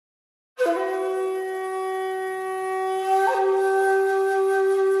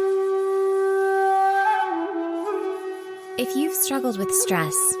If you've struggled with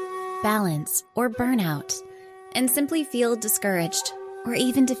stress, balance, or burnout, and simply feel discouraged or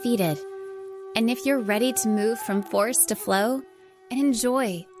even defeated, and if you're ready to move from force to flow and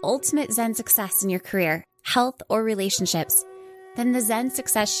enjoy ultimate Zen success in your career, health, or relationships, then the Zen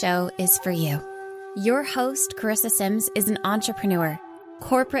Success Show is for you. Your host, Carissa Sims, is an entrepreneur,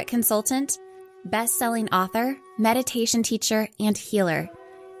 corporate consultant, best-selling author, meditation teacher, and healer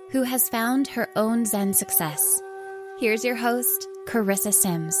who has found her own Zen success. Here's your host, Carissa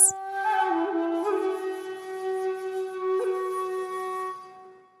Sims.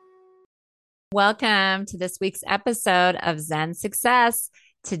 Welcome to this week's episode of Zen Success.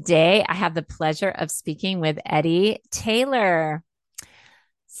 Today, I have the pleasure of speaking with Eddie Taylor.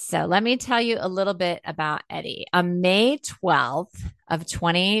 So let me tell you a little bit about Eddie. On May 12th of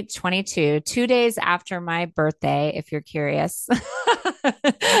 2022, 2 days after my birthday, if you're curious,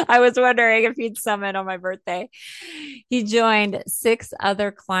 I was wondering if he'd summit on my birthday. He joined 6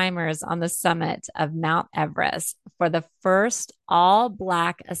 other climbers on the summit of Mount Everest for the first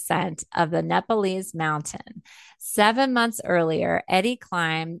all-Black ascent of the Nepalese mountain. 7 months earlier, Eddie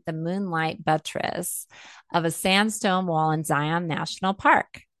climbed the Moonlight Buttress of a sandstone wall in Zion National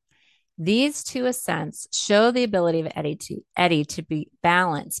Park. These 2 ascents show the ability of Eddie to be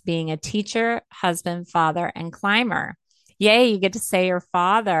balanced, being a teacher, husband, father, and climber. Yay, you get to say your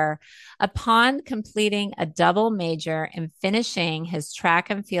father. Upon completing a double major and finishing his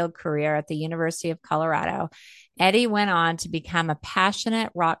track and field career at the University of Colorado, Eddie went on to become a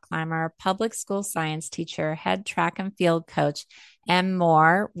passionate rock climber, public school science teacher, head track and field coach, and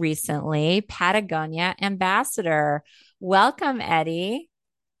more recently, Patagonia ambassador. Welcome, Eddie.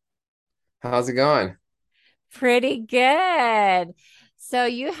 How's it going? Pretty good. So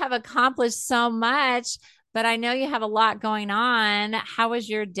you have accomplished so much, but I know you have a lot going on. How was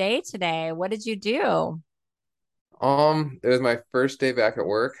your day today? What did you do? It was my first day back at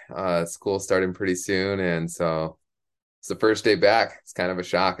work. School starting pretty soon, and so it's the first day back. It's kind of a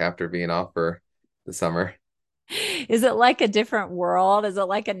shock after being off for the summer. Is it like a different world? Is it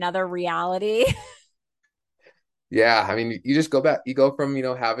like another reality? Yeah, I mean, you just go back. You go from,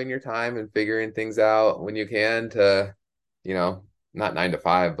 having your time and figuring things out when you can to, you know, not 9 to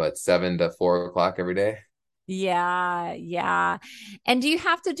 5, but 7 to 4 o'clock every day. Yeah, yeah. And do you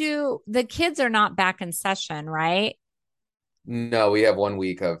have to do, the kids are not back in session, right? No, we have 1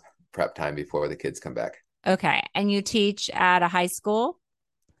 week of prep time before the kids come back. Okay. And you teach at a high school?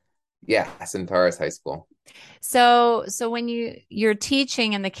 Yeah, Centaurus High School. So when you're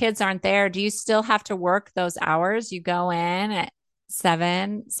teaching and the kids aren't there, do you still have to work those hours? You go in at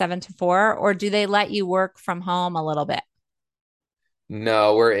 7 to 4, or do they let you work from home a little bit?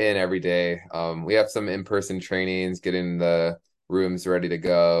 No, we're in every day. We have some in-person trainings, getting the rooms ready to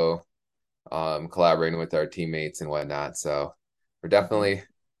go, collaborating with our teammates and whatnot. So we're definitely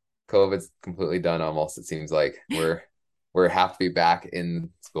COVID's completely done almost. It seems like we're have to be back in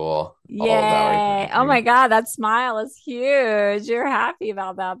school all of hours of Yay. the Oh my day. God, that smile is huge. You're happy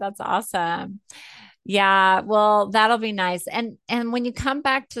about that. That's awesome. Yeah, well, that'll be nice. And when you come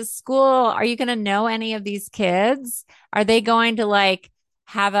back to school, are you going to know any of these kids? Are they going to like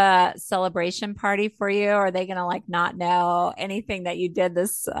have a celebration party for you? Or are they going to like not know anything that you did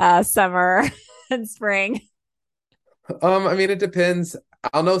this summer and spring? I mean, it depends.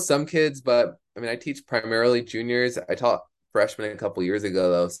 I'll know some kids, but I mean, I teach primarily juniors. I taught freshmen a couple years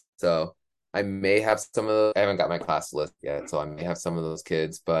ago though, so I may have some of those. I haven't got my class list yet, so I may have some of those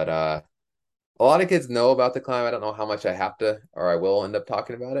kids, but a lot of kids know about the climb. I don't know how much I have to or I will end up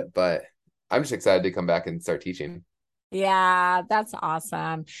talking about it, but I'm just excited to come back and start teaching. Yeah, that's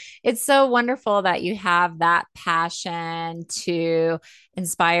awesome. It's so wonderful that you have that passion to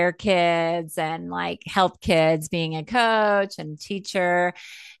inspire kids and like help kids being a coach and teacher.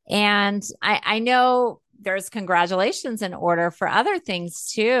 And I know there's congratulations in order for other things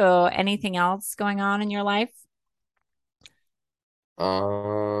too. Anything else going on in your life?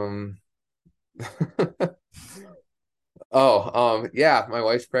 Um, yeah, my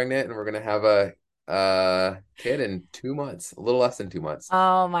wife's pregnant and we're gonna have a kid in 2 months, a little less than 2 months.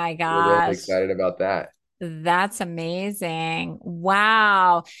 Oh my We're really gosh. excited about that. That's amazing.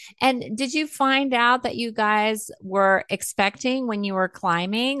 Wow. And did you find out that you guys were expecting when you were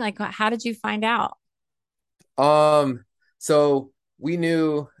climbing? Like, how did you find out? Um, so we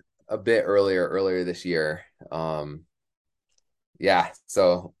knew a bit earlier this year. Yeah,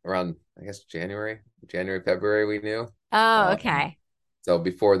 so around I guess January, February we knew. Oh, Um, okay. so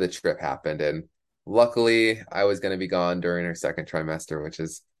before the trip happened, and luckily I was going to be gone during her second trimester, which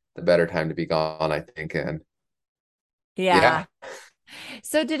is the better time to be gone, I think. And Yeah. yeah,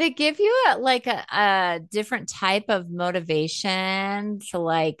 So did it give you a different type of motivation to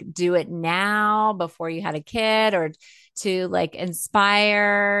like do it now before you had a kid or to like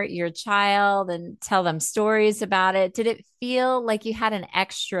inspire your child and tell them stories about it? Did it feel like you had an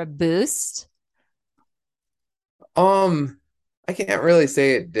extra boost? Um, I can't really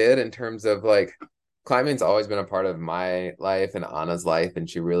say it did in terms of like climbing's always been a part of my life and Anna's life, and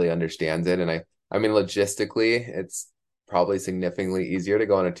she really understands it. And I mean, logistically, it's probably significantly easier to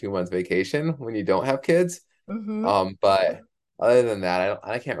go on a 2 month vacation when you don't have kids. Hmm. But other than that,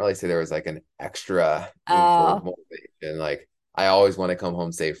 I can't really say there was like an extra oomph or Oh, motivation. Like I always want to come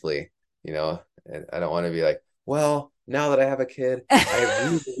home safely, you know, and I don't want to be like, well, now that I have a kid, I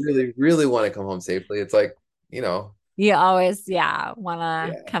really, really, really want to come home safely. It's like, you know, you always, yeah, want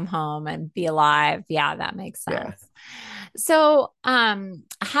to yeah, come home and be alive. Yeah, that makes yeah. sense. So,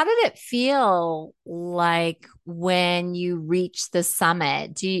 how did it feel like when you reached the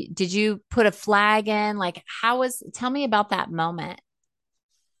summit? Did you put a flag in? Like, tell me about that moment.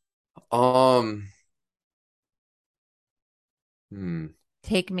 Um, hmm.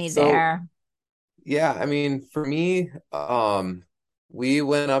 Take me So there. yeah, I mean, for me, we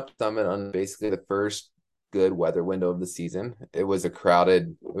went up summit on basically the first good weather window of the season. It was a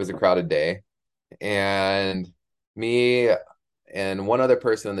crowded day. And me and one other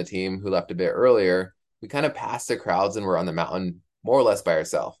person on the team who left a bit earlier, we kind of passed the crowds and were on the mountain more or less by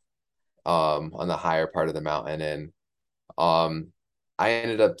ourselves, on the higher part of the mountain. And um, I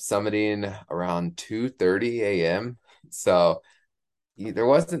ended up summiting around 2:30 a.m. So there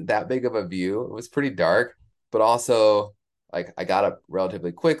wasn't that big of a view. It was pretty dark, but also like I got up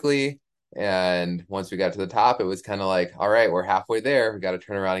relatively quickly. And once we got to the top, it was kind of like, all right, we're halfway there. We got to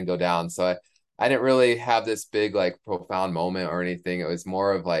turn around and go down. So I didn't really have this big, like profound moment or anything. It was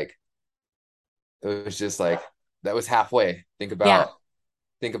more of like, it was just like, that was halfway. Yeah,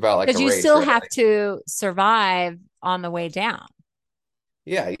 Think about like a because you race, still right? have to survive on the way down.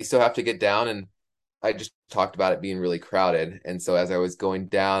 Yeah, you still have to get down. And I just talked about it being really crowded. And so as I was going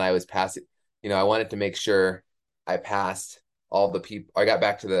down, I was passing, I wanted to make sure I passed all the people. I got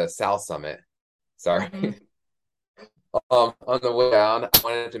back to the South Summit. Sorry. Hmm. On the way down, I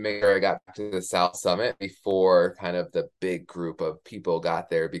wanted to make sure I got back to the South Summit before kind of the big group of people got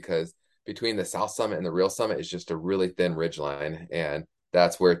there because between the South Summit and the real summit is just a really thin ridge line. And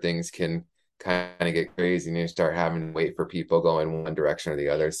that's where things can kind of get crazy and you start having to wait for people going one direction or the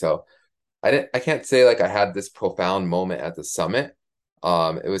other. So I can't say like I had this profound moment at the summit.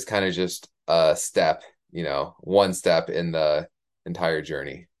 It was kind of just a step, one step in the entire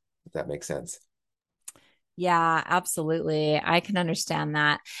journey, if that makes sense. Yeah, absolutely. I can understand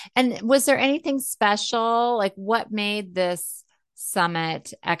that. And was there anything special? Like, what made this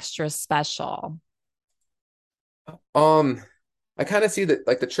summit extra special? Um, I kind of see that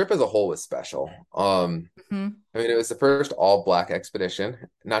like the trip as a whole was special. Hmm. I mean, it was the first all black expedition.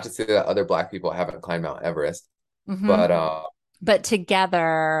 Not to say that other black people haven't climbed Mount Everest, Hmm. but But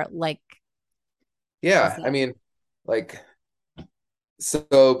together, like, was yeah, I it? mean, like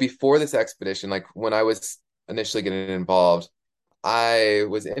so before this expedition, like when I was initially getting involved, I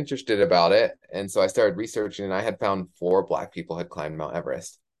was interested about it, and so I started researching, and I had found four black people had climbed Mount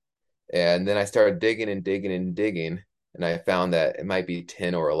Everest. And then I started digging and digging and digging, and I found that it might be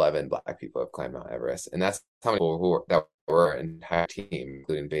 10 or 11 black people have climbed Mount Everest. And that's how many people that were an entire team,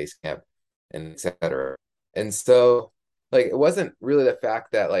 including base camp and etc. And so, like, it wasn't really the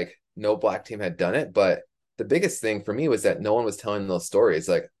fact that like no black team had done it, but the biggest thing for me was that no one was telling those stories.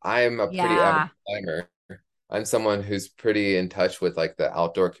 Like, I'm a pretty avid Yeah. climber. I'm someone who's pretty in touch with like the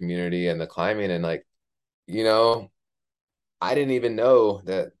outdoor community and the climbing, and like, you know, I didn't even know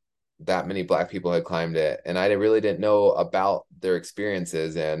that many black people had climbed it, and I really didn't know about their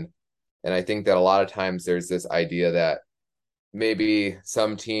experiences. And I think that a lot of times there's this idea that maybe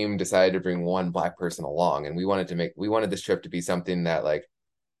some team decided to bring one black person along, and we wanted this trip to be something that like,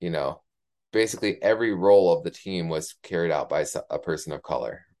 you know, basically every role of the team was carried out by a person of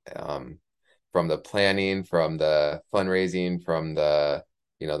color. From the planning, from the fundraising, from the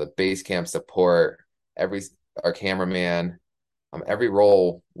base camp support, every our cameraman, every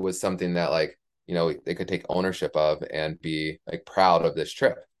role was something that like they could take ownership of and be like proud of this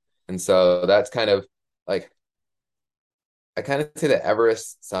trip. And so that's kind of like I kind of say the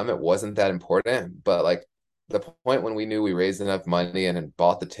Everest summit wasn't that important, but like the point when we knew we raised enough money and had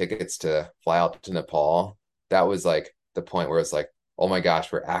bought the tickets to fly out to Nepal, that was like the point where it's like, oh my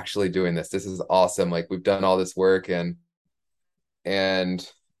gosh, we're actually doing this. This is awesome. Like we've done all this work and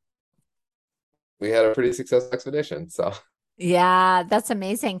we had a pretty successful expedition. So Yeah, that's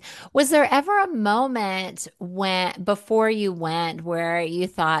amazing. Was there ever a moment when before you went where you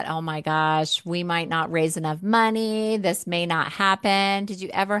thought, "Oh my gosh, we might not raise enough money. This may not happen." Did you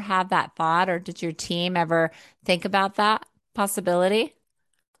ever have that thought, or did your team ever think about that possibility?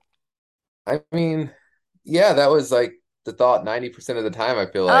 I mean, yeah, that was like the thought 90% of the time, I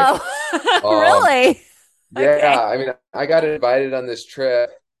feel like. Oh, Um, really? yeah, Okay. I mean, I got invited on this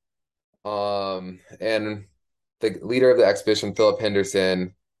trip, and the leader of the expedition, Philip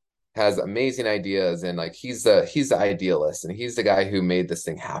Henderson, has amazing ideas, and like he's the idealist, and he's the guy who made this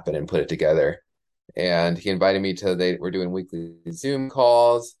thing happen and put it together. And he invited me to they were doing weekly Zoom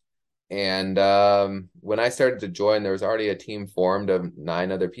calls. And when I started to join, there was already a team formed of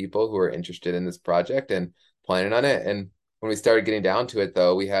 9 other people who were interested in this project and planning on it. And when we started getting down to it,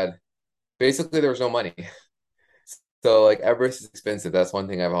 though, we had basically there was no money. So like Everest is expensive. That's one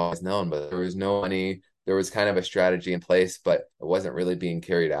thing I've always known, but there was no money. There was kind of a strategy in place, but it wasn't really being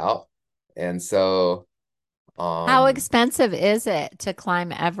carried out. And so How um expensive is it to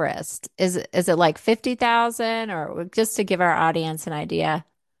climb Everest? Is it like 50,000 or just to give our audience an idea?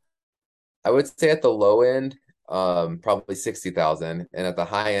 I would say at the low end, probably 60,000, and at the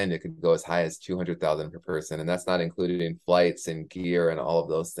high end, it could go as high as 200,000 per person, and that's not including flights and gear and all of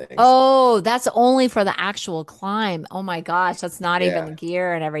those things. Oh, that's only for the actual climb. Oh my gosh, that's not even the Yeah,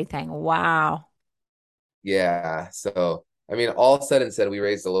 gear and everything. Wow. yeah. So, I mean, all said and said, we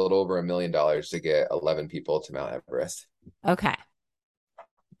raised a little over $1 million to get 11 people to Mount Everest. Okay.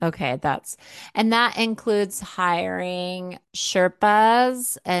 Okay, and that includes hiring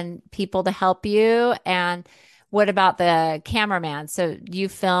Sherpas and people to help you. And what about the cameraman? So you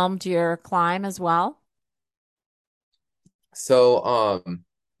filmed your climb as well? So,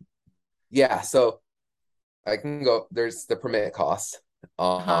 yeah. So I can go. There's the permit costs,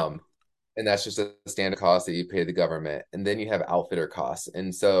 Uh-huh. and that's just a standard cost that you pay the government, and then you have outfitter costs,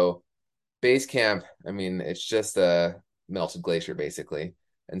 and so. Base camp, I mean, it's just a melted glacier basically.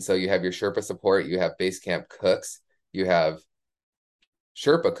 And so you have your Sherpa support, you have base camp cooks, you have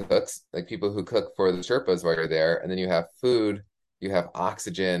Sherpa cooks, like people who cook for the Sherpas while you're there, and then you have food, you have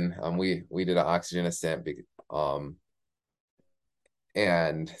oxygen. We did an oxygen ascent,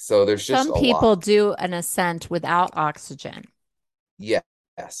 and so there's just Some a people lot. do an ascent without oxygen.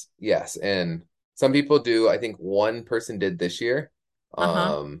 Yes, yes, and some people do. I think one person did this year.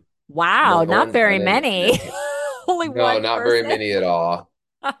 Uh-huh. Um, Wow, no not one's very done it many. this year. Only No, one not very person. many at all.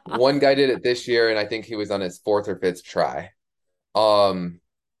 One guy did it this year, and I think he was on his fourth or fifth try. Um,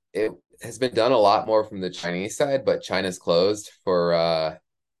 it has been done a lot more from the Chinese side, but China's closed for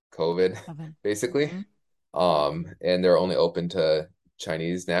COVID, Oven. basically. Mhm. And they're only open to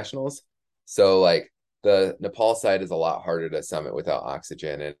Chinese nationals. So like the Nepal side is a lot harder to summit without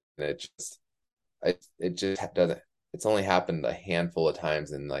oxygen, and it just doesn't. It's only happened a handful of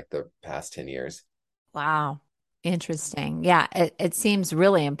times in like the past 10 years. Wow. Interesting. Yeah, it seems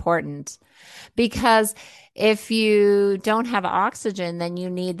really important because if you don't have oxygen, then you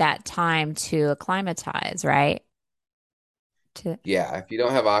need that time to acclimatize, right? To Yeah, if you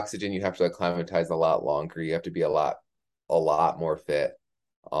don't have oxygen, you have to acclimatize a lot longer. You have to be a lot more fit.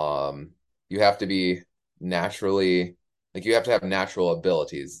 Um, you have to be naturally, like you have to have natural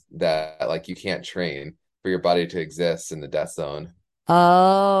abilities that like you can't train for your body to exist in the death zone.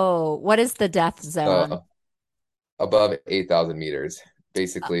 Oh, what is the death zone? So above 8,000 meters,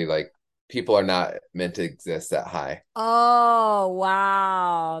 basically like people are not meant to exist that high. Oh,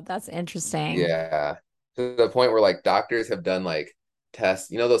 wow. That's interesting. Yeah. To the point where like doctors have done like tests,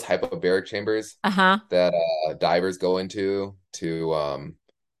 those hypobaric chambers Uh-huh. that divers go into to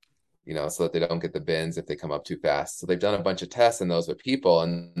so that they don't get the bends if they come up too fast. So they've done a bunch of tests in those with people,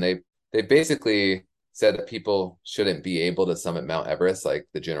 and they basically said that people shouldn't be able to summit Mount Everest like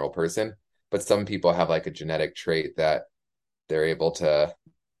the general person, but some people have like a genetic trait that they're able to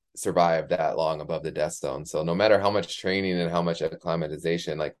survive that long above the death zone. So no matter how much training and how much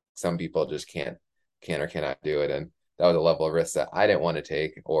acclimatization, like some people just can or cannot do it. And that was a level of risk that I didn't want to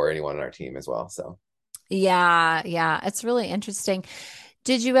take or anyone on our team as well. So Yeah, yeah. It's really interesting.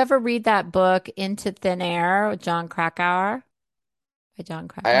 Did you ever read that book, Into Thin Air, with John Krakauer? By John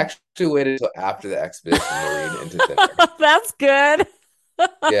I Krakauer? actually waited until after the expedition to read Into Thin Air. That's good.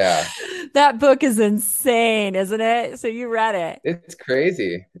 Yeah, That book is insane, isn't it? So you read it. it's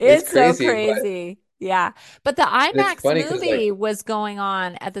crazy. It's It's so crazy, but crazy. Yeah. But the it's IMAX funny because like movie was going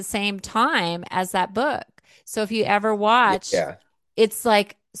on at the same time as that book. So if you ever watch, yeah, it's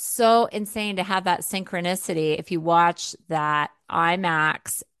like so insane to have that synchronicity. If you watch that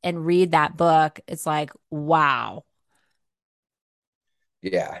IMAX and read that book, it's like, wow.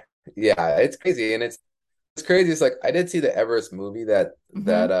 yeah, yeah, it's crazy and it's crazy. It's like I did see the Everest movie Hmm.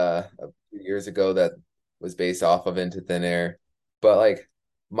 a few years ago that was based off of Into Thin Air, but like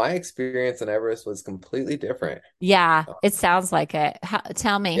my experience on Everest was completely different. Yeah, it sounds like it.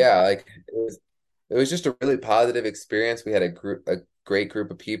 Tell me. Yeah, like it was just a really positive experience. We had a great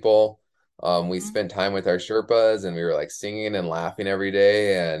group of people. We Mhm. spent time with our Sherpas and we were like singing and laughing every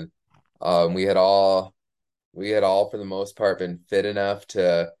day. And we had all for the most part been fit enough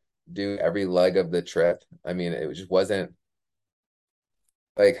to do every leg of the trip. I mean, it just wasn't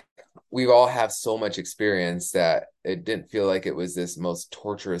like we've all have so much experience that it didn't feel like it was this most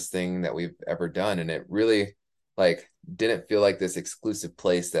torturous thing that we've ever done. And it really like didn't feel like this exclusive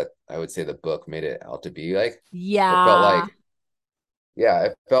place that I would say the book made it out to be like. It felt Yeah. like, yeah,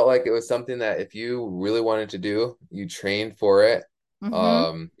 it felt like it was something that if you really wanted to do, you trained for it. Hmm.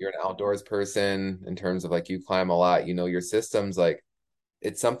 You're an outdoors person in terms of like you climb a lot, you know your systems, like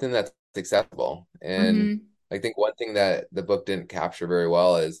it's something that's accessible. And Hmm. I think one thing that the book didn't capture very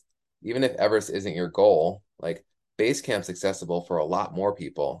well is even if Everest isn't your goal, like base camp's accessible for a lot more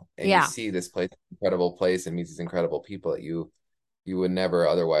people. And you Yeah. see this place, incredible place, and meet these incredible people that you would never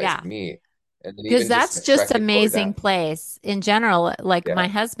otherwise Yeah. meet. And then Because even just that's like just trekking toward amazing that. place in general. Like Yeah. my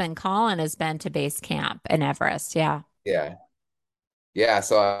husband Colin has been to base camp in Everest. Yeah. Yeah. Yeah.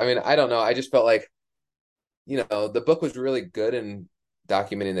 So I mean, I don't know. I just felt like the book was really good in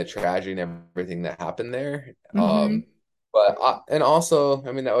documenting the tragedy and everything that happened there. Hmm. But and also,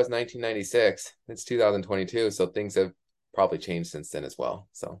 I mean, that was 1996. It's 2022, so things have probably changed since then as well.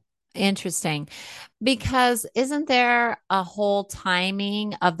 So Interesting. Because isn't there a whole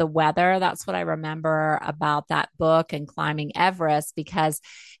timing of the weather? That's what I remember about that book and climbing Everest because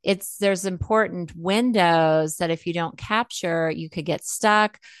there's important windows that if you don't capture, you could get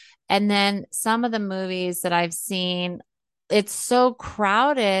stuck. And then some of the movies that I've seen, it's so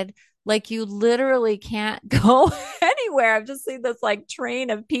crowded, like you literally can't go anywhere. I've just seen this like train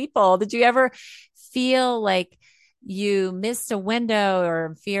of people. Did you ever feel like you missed a window or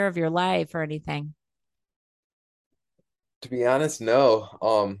in fear of your life or anything? to be honest,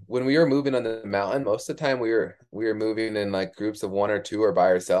 no. When we were moving on the mountain, most of the time we were moving in like groups of one or two or by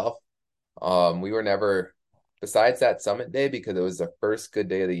ourselves. We were never, besides that summit day, because it was the first good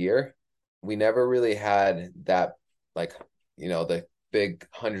day of the year, we never really had that, like, the big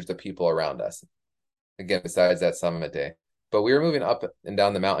hundreds of people around us. Again, besides that summit day. But we were moving up and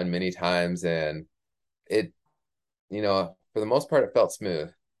down the mountain many times, and it, for the most part, it felt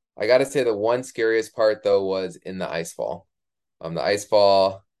smooth. I got to say, the one scariest part, though, was in the ice fall. The ice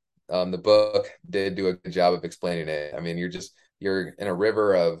fall, the book did do a good job of explaining it. I mean, you're in a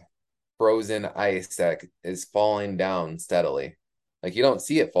river of frozen ice that is falling down steadily. Like you don't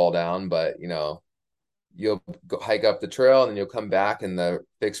see it fall down, but you'll go hike up the trail and then you'll come back and the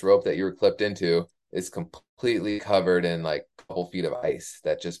fixed rope that you were clipped into is completely covered in like a couple feet of ice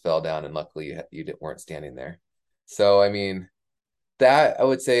that just fell down and luckily weren't standing there. So I mean, that I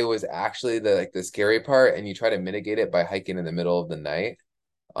would say was actually the scary part, and you try to mitigate it by hiking in the middle of the night.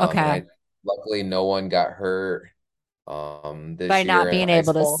 And Okay. I luckily no one got hurt By this not year in being the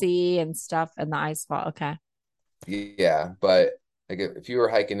ice able to fall. see and stuff in the ice fall. Okay. Yeah, but like if you were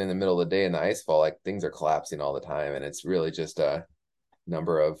hiking in the middle of the day in the ice fall, like things are collapsing all the time, and it's really just a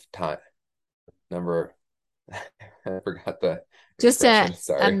number of time number. I forgot the Just expression. a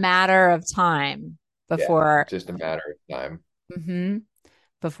Sorry. matter of time Yeah, before just a matter of time. mhm,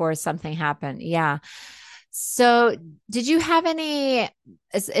 before something happened. Yeah. So, did you have any?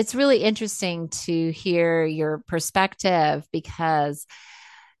 It's really interesting to hear your perspective because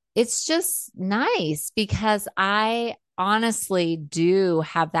it's just nice because I honestly do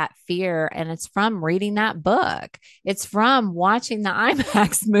have that fear, and it's from reading that book. It's from watching the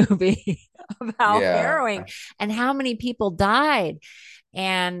IMAX movie of how Yeah, harrowing and how many people died.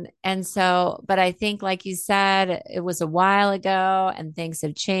 And so, but I think, like you said, it was a while ago and things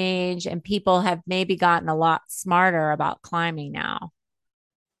have changed, and people have maybe gotten a lot smarter about climbing now.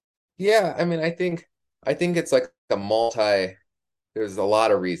 yeah. I mean, I think it's like a multi. There's a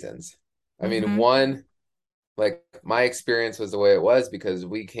lot of reasons. I mean, Mm-hmm. one, like my experience was the way it was because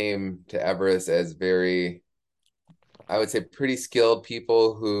we came to Everest as very, I would say, pretty skilled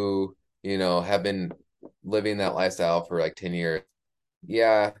people who, have been living that lifestyle for like 10 years.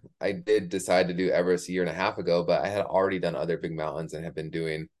 Yeah, I did decide to do Everest a year and a half ago, but I had already done other big mountains and have been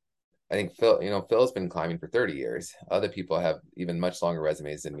doing, I think Phil's been climbing for 30 years. Other people have even much longer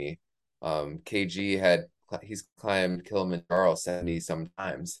resumes than me. KG he's climbed Kilimanjaro 70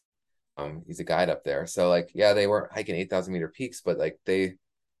 sometimes. He's a guide up there. So like, yeah, they weren't hiking 8,000-meter peaks, but like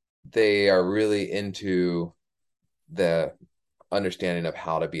they are really into the understanding of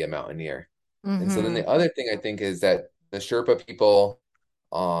how to be a mountaineer. And so then Mm-hmm. the other thing I think is that the Sherpa people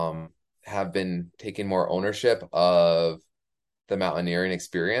um, have been taking more ownership of the mountaineering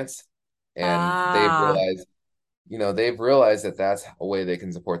experience, and Ah, they've realized that that's a way they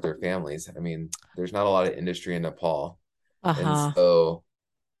can support their families. I mean, there's not a lot of industry in Nepal, and uh-huh. so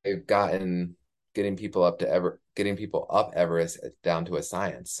they've gotten getting people up Everest down to a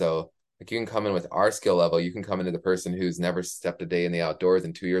science. So like you can come in with our skill level, you can come into the person who's never stepped a day in the outdoors,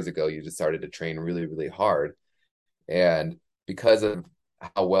 and 2 years ago you just started to train really, really hard. And because of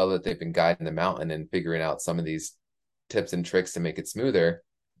how well that they've been guiding the mountain and figuring out some of these tips and tricks to make it smoother,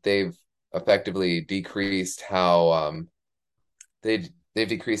 they've effectively decreased how they've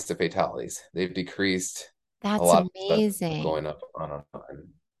decreased the fatalities. They've decreased a That's lot of stuff amazing. going up on a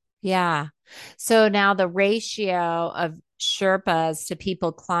mountain. Yeah. So now the ratio of Sherpas to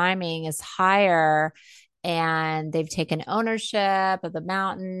people climbing is higher, and they've taken ownership of the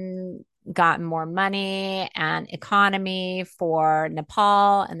mountain, gotten more money and economy for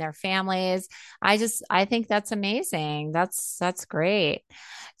Nepal and their families. I think that's amazing. That's great.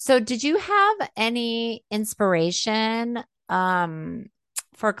 So did you have any inspiration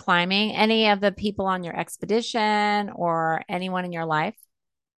for climbing? Any of the people on your expedition or anyone in your life?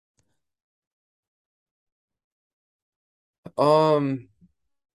 Um,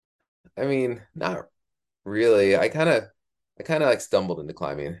 I mean, not really. I kind of like stumbled into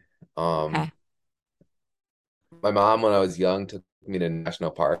climbing. Okay. Um, my mom, when I was young, took me to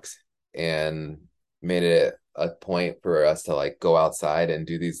national parks and made it a point for us to like go outside and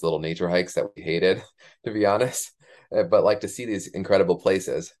do these little nature hikes that we hated, to be honest, but like to see these incredible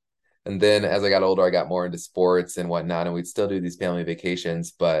places. And then as I got older, I got more into sports and whatnot, and we'd still do these family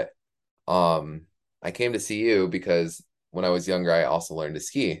vacations. But um, I came to see you because when I was younger, I also learned to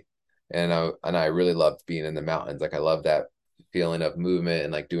ski, and I really loved being in the mountains. Like I love that feeling of movement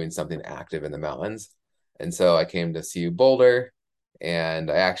and like doing something active in the mountains. And so I came to see you Boulder, and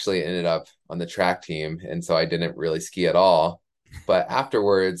I actually ended up on the track team, and so I didn't really ski at all. But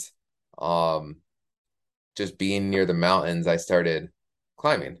afterwards, um, just being near the mountains, I started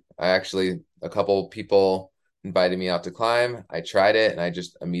climbing. A couple people invited me out to climb. I tried it and I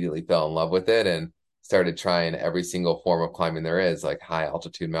just immediately fell in love with it and started trying every single form of climbing there is, like high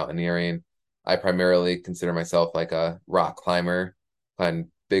altitude mountaineering. I primarily consider myself like a rock climber,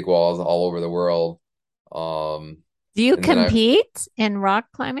 climb big walls all over the world. Um, Do you and then compete in rock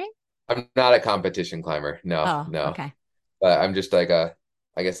climbing? I'm not a competition climber. No, Oh, no. okay. But I'm just like I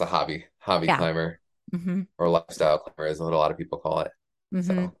guess a hobby Yeah. climber Hmm. or lifestyle climber is what a lot of people call it. Hmm.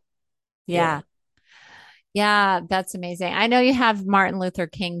 So yeah. Yeah. Yeah, that's amazing. I know you have Martin Luther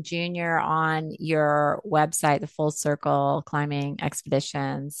King Jr. on your website, the Full Circle Climbing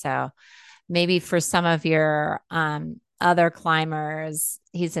Expedition. So maybe for some of your other climbers,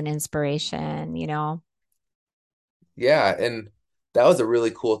 he's an inspiration, you know? Yeah, and that was a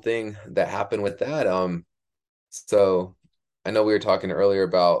really cool thing that happened with that. So I know we were talking earlier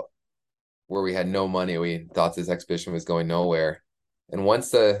about where we had no money. We thought this expedition was going nowhere. And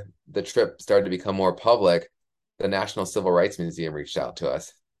once the trip started to become more public, the National Civil Rights Museum reached out to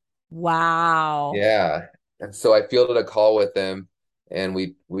us. Wow. Yeah. And so I fielded a call with them, and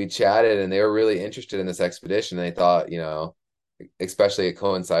we chatted, and they were really interested in this expedition. They thought, especially it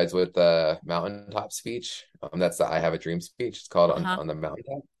coincides with the mountaintop speech. That's the I Have a Dream speech. It's called Uh-huh. on the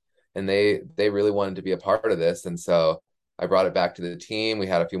mountaintop. And they really wanted to be a part of this. And so I brought it back to the team. We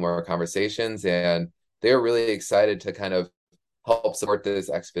had a few more conversations, and they were really excited to kind of help support this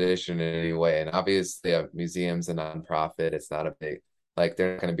expedition in any way. And obviously, museums and nonprofit, it's not a big, like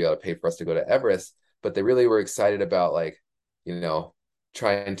they're not going to be able to pay for us to go to Everest, but they really were excited about like, you know,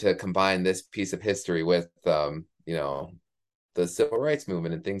 trying to combine this piece of history with, the civil rights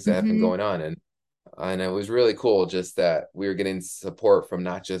movement and things that have been Hmm. going on. And it was really cool just that we were getting support from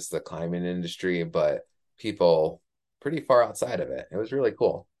not just the climbing industry, but people pretty far outside of it. It was really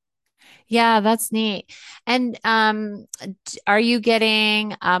cool. Yeah, that's neat. And are you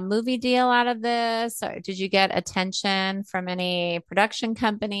getting a movie deal out of this? Or did you get attention from any production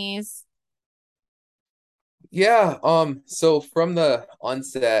companies? Yeah, so from the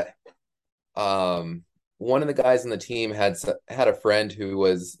onset, um, one of the guys on the team had a friend who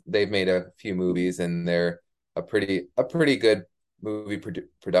was they've made a few movies, and they're a pretty good movie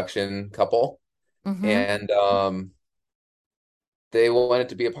production couple. Hmm. And they wanted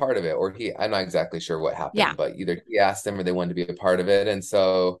to be a part of it, or I'm not exactly sure what Yeah. happened, but either he asked them or they wanted to be a part of it. And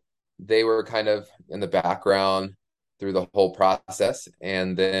so they were kind of in the background through the whole process.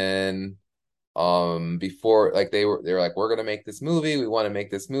 And then before, like they were like, we're gonna make this movie, we want to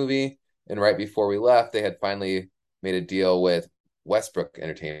make this movie. And right before we left, they had finally made a deal with Westbrook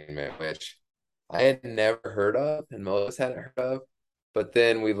Entertainment, which I had never heard of and most hadn't heard of. But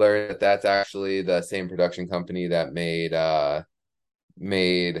then we learned that that's actually the same production company that made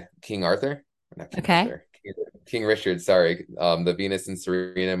King Arthur, not King Okay. Arthur, King Richard, sorry, the Venus and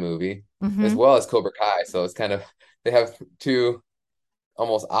Serena movie, as Hmm. well as Cobra Kai. So it's kind of they have two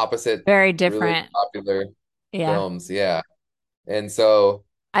almost opposite, Very really different. popular Yeah. films. Yeah, and so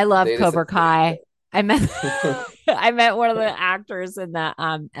I love they Cobra decided. Kai. I met I met one of the actors in the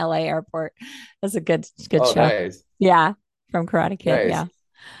LA airport. That's a good Oh, show. nice, Yeah, from Karate Kid. nice. Yeah.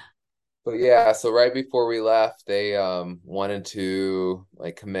 But yeah, so right before we left, they wanted to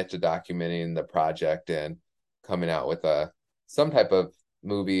like commit to documenting the project and coming out with a some type of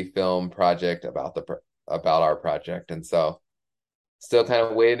movie film project about about our project. And so still kind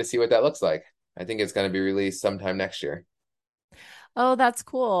of waiting to see what that looks like. I think it's going to be released sometime next year. Oh, that's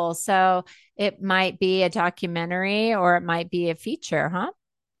cool. So it might be a documentary or it might be a feature, huh?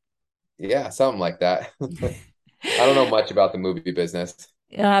 Yeah, something like that. I don't know much about the movie business.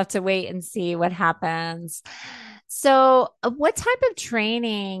 You'll have to wait and see what happens. So, what type of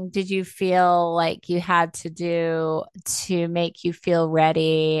training did you feel like you had to do to make you feel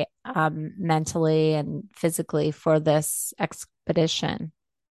ready, mentally and physically for this expedition?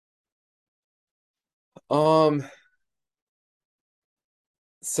 Um,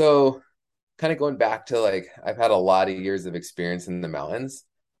 so kind of going back to like I've had a lot of years of experience in the mountains,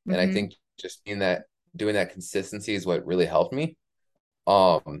 and I Hmm. think just being that doing that consistency is what really helped me.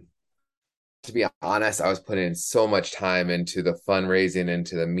 Um, to be honest, I was putting in so much time into the fundraising,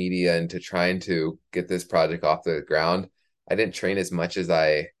 into the media, into trying to get this project off the ground. I didn't train as much as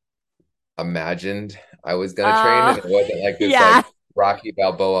I imagined I was going to train, and Oh, it wasn't like this yeah. like Rocky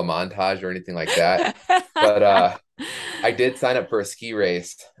Balboa montage or anything like that. But I did sign up for a ski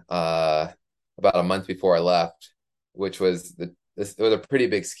race about a month before I left, which was this it was a pretty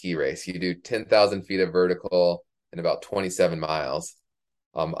big ski race. You do 10,000 feet of vertical and about 27 miles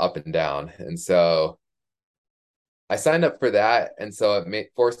up and down. And so I signed up for that, and so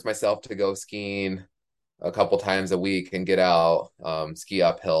it forced myself to go skiing a couple times a week and get out, ski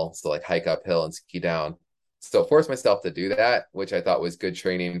uphill, so like hike uphill and ski down. So forced myself to do that, which I thought was good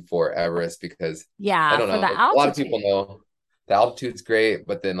training for Everest because I Yeah, don't for know, the a lot of people altitude. know the altitude's great,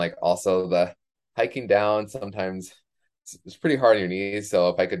 but then like also the hiking down sometimes it's pretty hard on your knees. So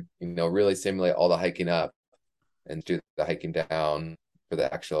if I could, really simulate all the hiking up and do the hiking down for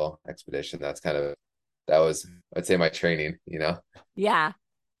the actual expedition, that was I'd say my training. Yeah.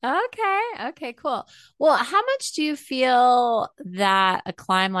 Okay. Okay, cool. Well, how much do you feel that a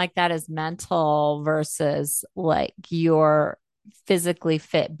climb like that is mental versus like your physically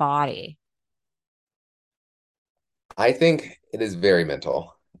fit body? I think it is very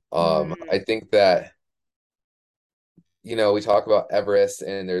mental. I Mm. think that, we talk about Everest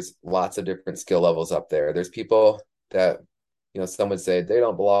and there's lots of different skill levels up there. There's people that, some would say they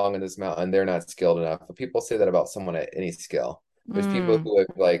don't belong in this mountain, they're not skilled enough. But people say that about someone at any skill. There's people Mm. who have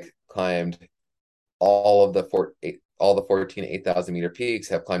like climbed all of the 14 8,000 meter peaks,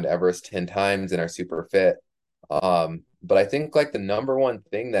 have climbed Everest 10 times and are super fit. But I think like the number one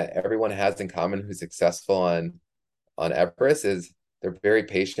thing that everyone has in common who's successful on Everest is they're very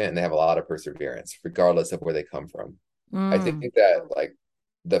patient and they have a lot of perseverance, regardless of where they come from. I think Mm. that like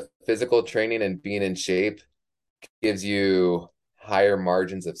the physical training and being in shape gives you higher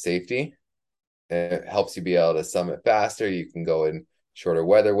margins of safety. It helps you be able to summit faster. You can go in shorter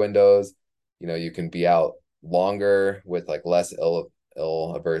weather windows. You can be out longer with like less ill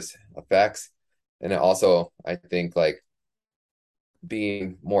averse effects. And it also, I think like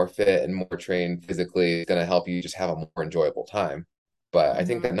being more fit and more trained physically is going to help you just have a more enjoyable time. But I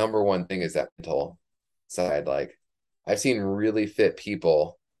think the Mhm. number one thing is that mental side. Like I've seen really fit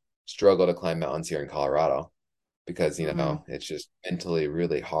people struggle to climb mountains here in Colorado because, Mm. it's just mentally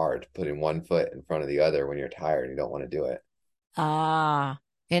really hard putting one foot in front of the other when you're tired and you don't want to do it. Ah,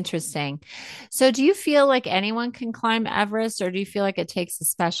 interesting. So do you feel like anyone can climb Everest or do you feel like it takes a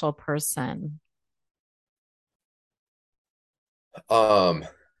special person? Um,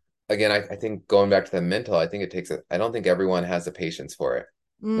 Again, I think going back to the mental, I think I don't think everyone has the patience for it,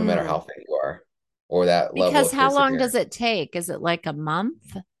 no matter how Mm. fit you are, or that level Because of how long does perseverance. it take? Is it like a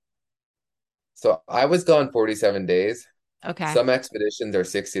month? So I was gone 47 days. Okay. Some expeditions are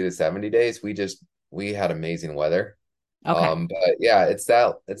 60 to 70 days. We had amazing weather. Okay. But yeah, it's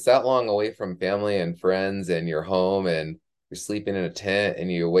that long away from family and friends and your home and you're sleeping in a tent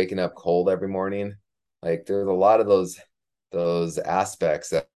and you're waking up cold every morning. Like there's a lot of those aspects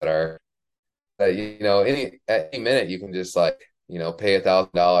that are that at any minute you can just like, pay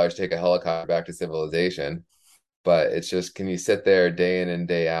 $1,000, take a helicopter back to civilization. But it's just can you sit there day in and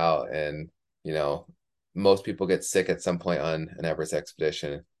day out and you know, most people get sick at some point on an Everest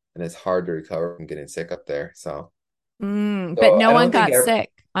expedition, and it's hard to recover from getting sick up there. But So no I one don't think got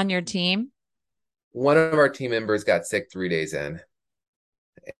sick on your team. one of our team members got sick 3 days in,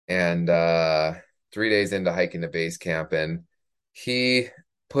 and 3 days into hiking to base camp, and he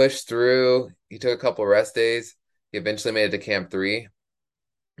pushed through. He took a couple rest days. He eventually made it to camp three,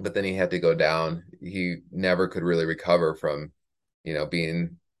 but then he had to go down. He never could really recover from,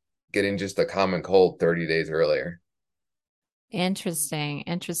 being getting just a common cold 30 days earlier. Interesting,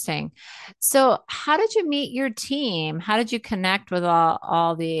 interesting. So, how did you meet your team? How did you connect with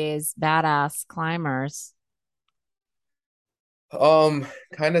all these badass climbers? Um,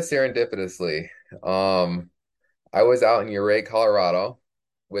 Kind of serendipitously. Um, I was out in Ouray, Colorado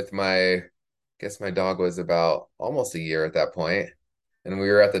with I guess my dog was about almost a year at that point, and we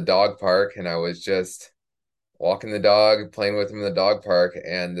were at the dog park, and I was just walking the dog, playing with him in the dog park,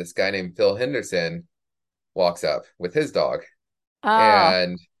 and this guy named Phil Henderson walks up with his dog. Oh,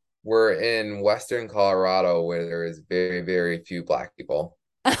 And we're in Western Colorado where there is very, very few Black people.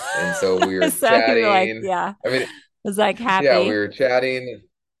 And so we were so you were like, chatting. yeah, I mean, was like yeah, we happy. were chatting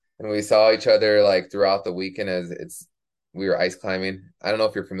and we saw each other like throughout the weekend as we were ice climbing. I don't know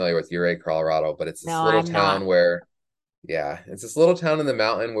if you're familiar with Ouray, Colorado, but it's this No, little I'm not. town where, yeah, it's this little town in the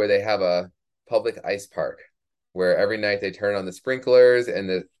mountain where they have a public ice park where every night they turn on the sprinklers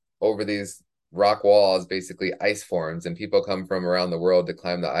and over these rock walls, basically ice forms, and people come from around the world to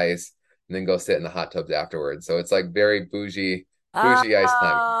climb the ice and then go sit in the hot tubs afterwards. So it's like very bougie ice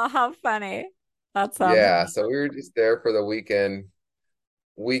climbing. Oh, how funny. That sounds Yeah, so we were just there for the weekend,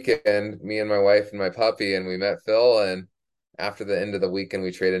 me and my wife and my puppy, and we met Phil. And after the end of the weekend,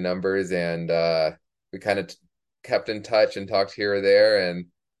 we traded numbers, and we kind of kept in touch and talked here or there. And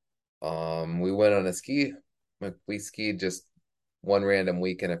we went on a ski. Like, we skied just one random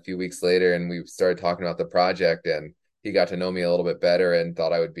weekend a few weeks later, and we started talking about the project. And he got to know me a little bit better and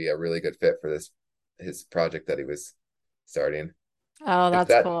thought I would be a really good fit for this his project that he was starting. Oh, At that's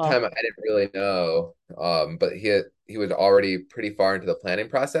that cool. time, I didn't really know, but he was already pretty far into the planning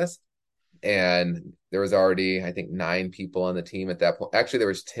process, and there was already, I think, 9 people on the team at that point. Actually, there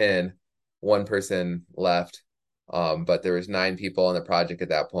was 10. One person left, but there was 9 people on the project at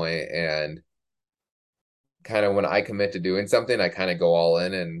that point, and kind of when I commit to doing something, I kind of go all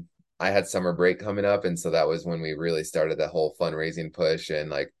in. And I had summer break coming up, and so that was when we really started that whole fundraising push. And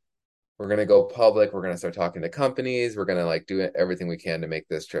like, we're gonna go public. We're gonna start talking to companies. We're gonna like do everything we can to make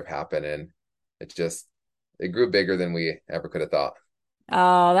this trip happen. And it just it grew bigger than we ever could have thought.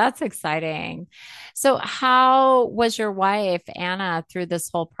 Oh, that's exciting. So, how was your wife, Anna, through this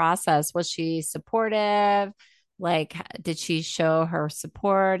whole process? Was she supportive? Like, did she show her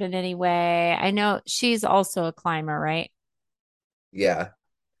support in any way? I know she's also a climber, right? Yeah.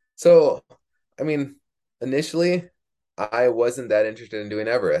 So, I mean, initially, I wasn't that interested in doing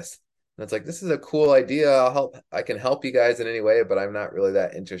Everest. And it's like, this is a cool idea. I can help you guys in any way, but I'm not really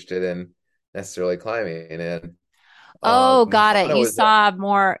that interested in necessarily climbing. And Oh, got it. Anna You was, saw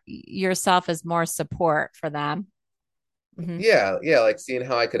more yourself as more support for them. Hmm. yeah, like seeing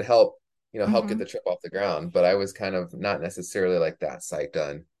how I could help, help get Hmm. the trip off the ground. But I was kind of not necessarily like that psyched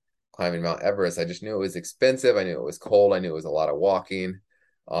on climbing Mount Everest. I just knew it was expensive. I knew it was cold. I knew it was a lot of walking.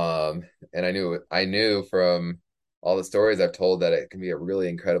 Um, and I knew from all the stories I've told that it can be a really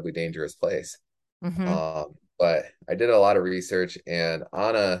incredibly dangerous place. Hmm. But I did a lot of research, and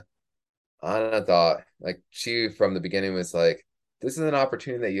Anna thought, like, she from the beginning was like, this is an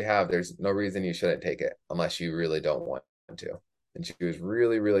opportunity that you have. There's no reason you shouldn't take it unless you really don't want to. And she was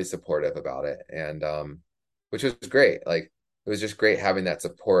really, really supportive about it. And which was great. Like, it was just great having that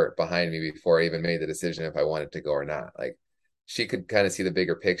support behind me before I even made the decision if I wanted to go or not. Like, she could kind of see the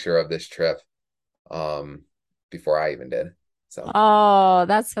bigger picture of this trip um before I even did. So Oh,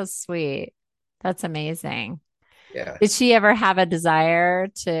 that's so sweet. That's amazing. yeah. Did she ever have a desire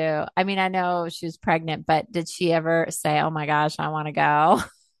to? I mean, I know she was pregnant, but did she ever say, "Oh my gosh, I want to go"?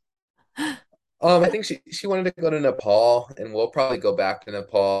 I think she wanted to go to Nepal, and we'll probably go back to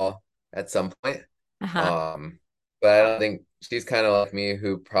Nepal at some point. Uh-huh. Um, but I don't think she's kind of like me,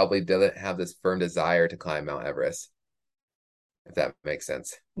 who probably doesn't have this firm desire to climb Mount Everest, if that makes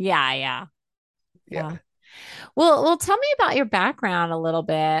sense. Yeah, yeah, yeah. Yeah. Well, tell me about your background a little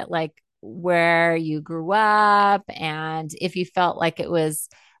bit, like where you grew up and if you felt like it was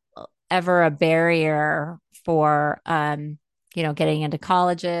ever a barrier for getting into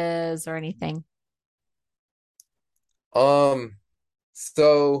colleges or anything. Um,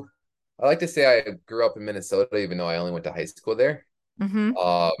 so I like to say I grew up in Minnesota, even though I only went to high school there. Mm-hmm.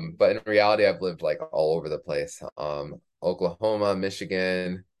 But in reality, I've lived like all over the place. Oklahoma,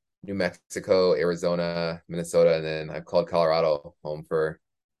 Michigan, New Mexico, Arizona, Minnesota, and then I've called Colorado home for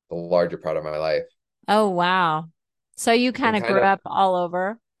the larger part of my life. Oh, wow. So you kind And of kind grew of, up all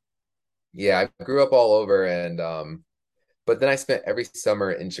over. yeah, I grew up all over, and but then I spent every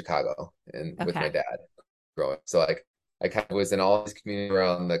summer in Chicago and with my Okay. dad growing up. So like I kind of was in all these communities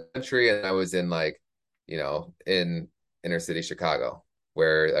around the country, and I was in like, in inner city Chicago,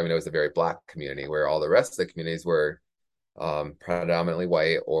 where I mean it was a very black community where all the rest of the communities were predominantly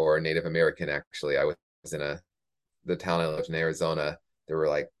white or Native American. Actually, I was in the town I lived in Arizona. There were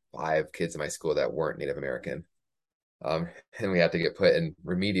like five kids in my school that weren't Native American. Um, and we had to get put in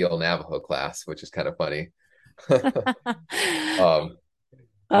remedial Navajo class, which is kind of funny. Um,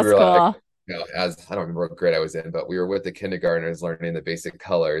 we That's were like, cool. as I don't remember what grade I was in, but we were with the kindergartners learning the basic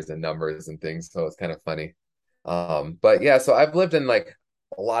colors and numbers and things. So it's kind of funny. But yeah, so I've lived in like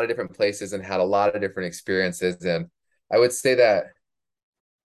a lot of different places and had a lot of different experiences. And I would say that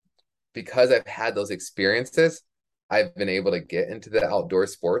because I've had those experiences, I've been able to get into the outdoor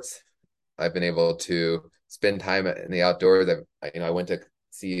sports. I've been able to spend time in the outdoors. I went to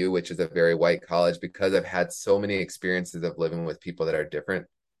CU, which is a very white college, because I've had so many experiences of living with people that are different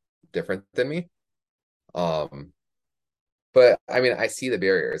than me. Um, but I mean, I see the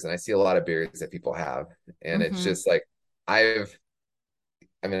barriers and I see a lot of barriers that people have. And it's Hmm. just like I've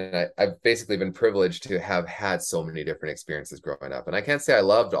I've basically been privileged to have had so many different experiences growing up. And I can't say I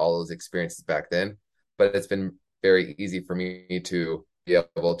loved all those experiences back then, but it's been very easy for me to be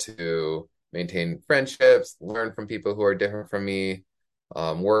able to maintain friendships, learn from people who are different from me,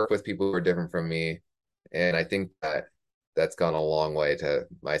 work with people who are different from me. And I think that that's gone a long way to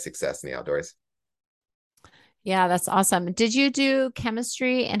my success in the outdoors. Yeah, that's awesome. Did you do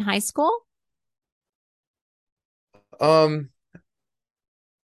chemistry in high school? Um,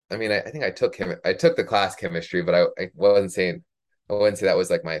 I think I took the class chemistry, but I wouldn't say that was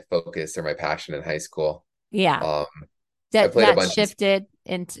like my focus or my passion in high school. Yeah. Um, I That played a that bunch of, shifted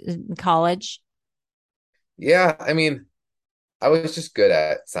into in college. yeah, I was just good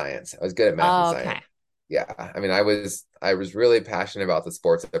at science. I was good at math and Oh, science. okay. Yeah, I was really passionate about the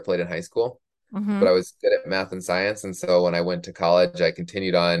sports I played in high school, but Hmm. I was good at math and science, and so when I went to college, I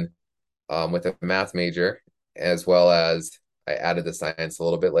continued on with a math major, as well as I added the science a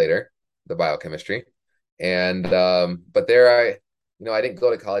little bit later, the biochemistry. And but there I didn't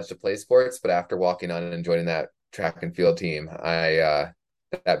go to college to play sports, but after walking on and joining that track and field team, I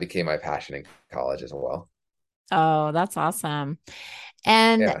that became my passion in college as well. Oh, that's awesome.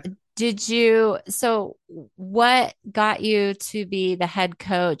 And Yeah. so what got you to be the head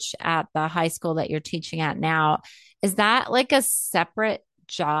coach at the high school that you're teaching at now? Is that like a separate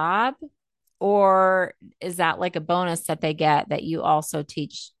job, or is that like a bonus that they get that you also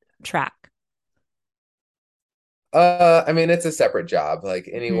teach track? It's a separate job. Like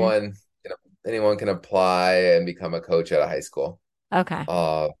Hmm. anyone can apply and become a coach at a high school. Okay.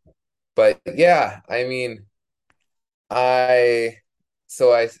 Uh, but yeah, I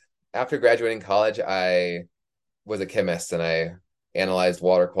so I after graduating college, I was a chemist and I analyzed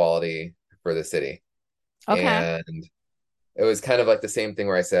water quality for the city. Okay. And it was kind of like the same thing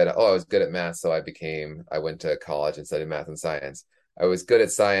where I said, "Oh, I was good at math, so I went to college and studied math and science. I was good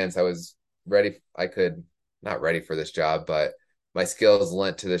at science. I was I could not ready for this job, but my skills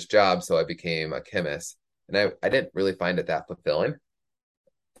lent to this job, so I became a chemist. And I didn't really find it that fulfilling.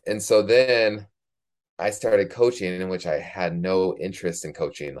 And so then I started coaching, in which I had no interest in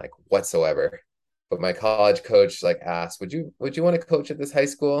coaching, like whatsoever. But my college coach like asked, would you want to coach at this high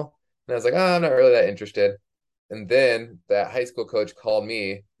school?" And I was like, "Oh, I'm not really that interested." And then that high school coach called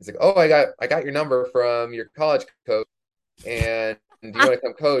me. He's like, "Oh, I got your number from your college coach, and do you want to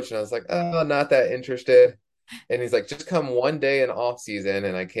come coach?" And I was like, "Oh, not that interested." And he's like, "Just come one day in off season."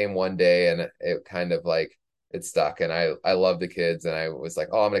 And I came one day, and it kind of like it stuck. And I love the kids, and I was like,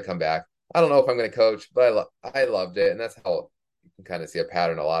 "Oh, I'm gonna come back." I don't know if I'm gonna coach, but I loved it, and that's how you can kind of see a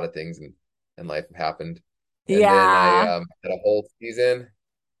pattern. A lot of things in life have happened. And then I Yeah. had a whole season,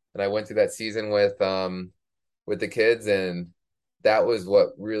 and I went through that season with the kids, and that was what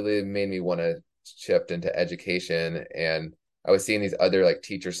really made me want to shift into education. And I was seeing these other like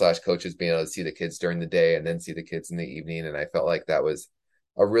teacher slash coaches being able to see the kids during the day and then see the kids in the evening, and I felt like that was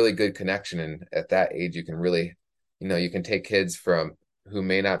a really good connection. And at that age, you can really, you can take kids from who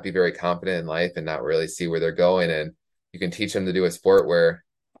may not be very confident in life and not really see where they're going, and you can teach them to do a sport where,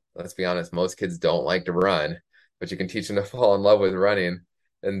 let's be honest, most kids don't like to run, but you can teach them to fall in love with running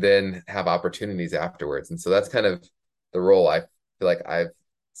and then have opportunities afterwards. And so that's kind of the role I feel like I've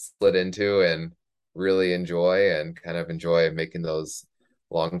slid into and really enjoy, and kind of enjoy making those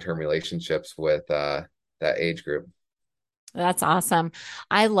long-term relationships with that age group. That's awesome.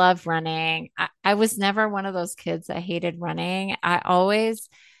 I love running. I was never one of those kids that hated running.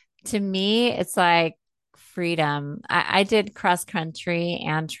 To me, it's like freedom. I did cross country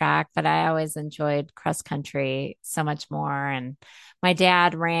and track, but I always enjoyed cross country so much more. And my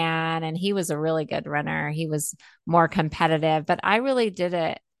dad ran and he was a really good runner. He was more competitive, but I really did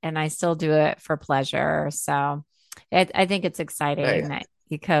it and I still do it for pleasure. So I think it's exciting Nice. that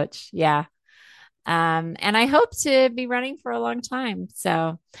you coach. Yeah. And I hope to be running for a long time.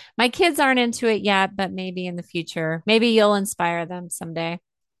 So my kids aren't into it yet, but maybe in the future, maybe you'll inspire them someday.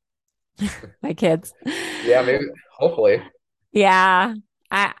 My kids. Yeah, maybe, hopefully. Yeah.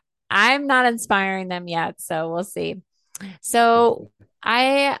 I I'm not inspiring them yet, so we'll see. So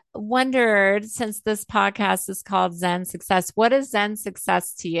I wondered, since this podcast is called Zen Success, what is Zen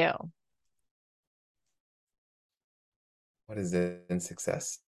success to you? What is it in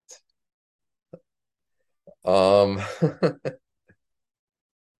success? Um,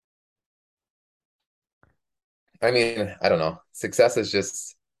 I mean, I don't know. Success is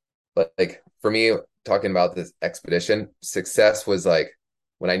just like for me, talking about this expedition, success was like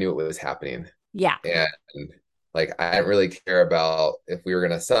when I knew it was happening. Yeah. And like I didn't really care about if we were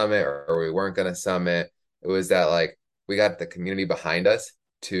gonna summit or we weren't gonna summit. It was that like we got the community behind us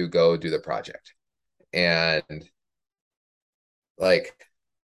to go do the project. And like,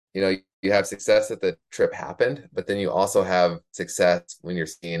 you have success that the trip happened, but then you also have success when you're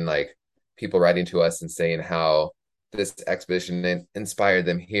seeing like people writing to us and saying how this expedition inspired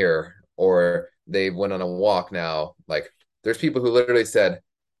them here, or they went on a walk now. Like there's people who literally said,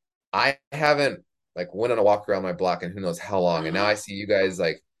 I haven't like went on a walk around my block in who knows how long, and now I see you guys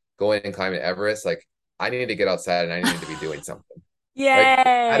like going and climbing Everest. Like I need to get outside and I need to be doing something. Like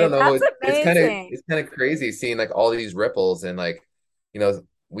I Yay. don't know, That's it's kind of amazing. it's kind of crazy seeing like all these ripples and like you know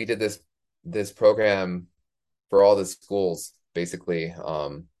we did this program for all the schools basically.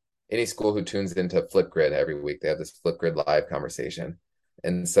 Any school who tunes into Flipgrid every week, they have this Flipgrid live conversation.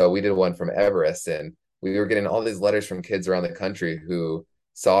 And so we did one from Everest, and we were getting all these letters from kids around the country who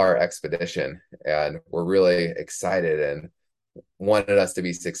saw our expedition and were really excited and wanted us to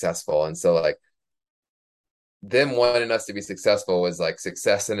be successful. And so like them wanting us to be successful was like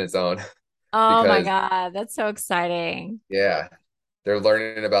success in its own Oh my because God. That's so exciting. yeah, they're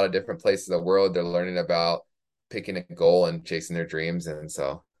learning about a different place in the world. They're learning about picking a goal and chasing their dreams. And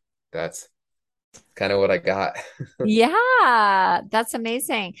so that's kind of what I got. Yeah, that's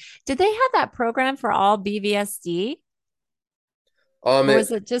amazing. Did they have that program for all BVSD or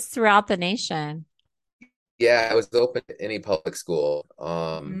was It it just throughout the nation? yeah, it was open to any public school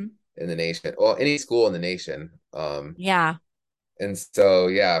Hmm. in the nation. Well, any school in the nation. Yeah. And so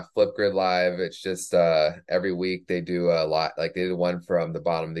yeah, Flipgrid Live, it's just every week they do a lot, like they did one from the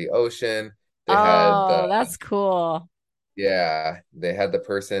bottom of the ocean. They had Oh, that's cool. they had the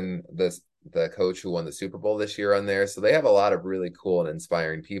person, the coach who won the Super Bowl this year on there. So they have a lot of really cool and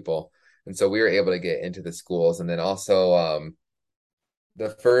inspiring people. And so we were able to get into the schools. And then also the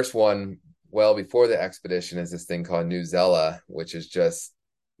first one, well, before the expedition, is this thing called Newsella, which is just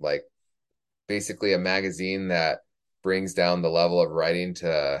like basically a magazine that brings down the level of writing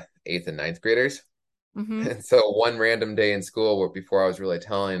to eighth and ninth graders. Hmm. And so one random day in school, where before I was really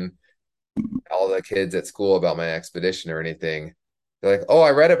telling all the kids at school about my expedition or anything, they're like, "Oh, I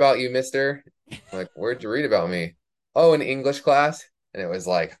read about you, mister." I'm like, "Where'd you read about me?" "Oh, in English class." And it was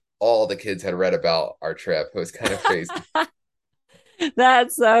like all the kids had read about our trip. It was kind of crazy.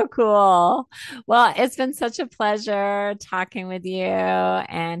 That's so cool. Well, it's been such a pleasure talking with you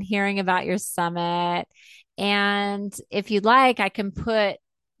and hearing about your summit. And if you'd like, I can put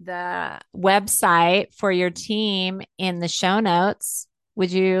the website for your team in the show notes.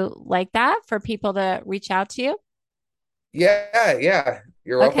 Would you like that for people to reach out to you? Yeah, yeah.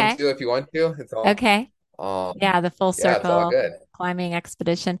 You're welcome Okay. to if you want to. It's all Okay. Yeah, the full yeah, it's all circle good. climbing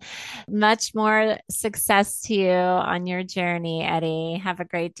expedition. Much more success to you on your journey, Eddie. Have a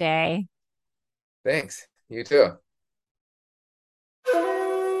great day. Thanks. You too.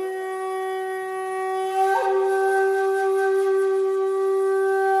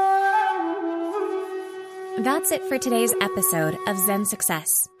 That's it for today's episode of Zen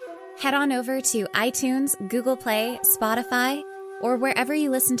Success. Head on over to iTunes, Google Play, Spotify, or wherever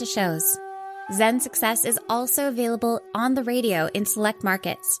you listen to shows. Zen Success is also available on the radio in select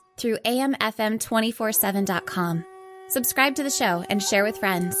markets through amfm247.com. Subscribe to the show and share with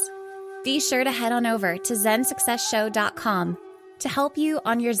friends. Be sure to head on over to zensuccessshow.com to help you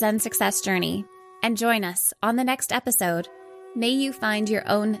on your Zen Success journey and join us on the next episode. May you find your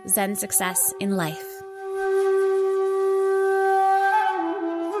own Zen success in life.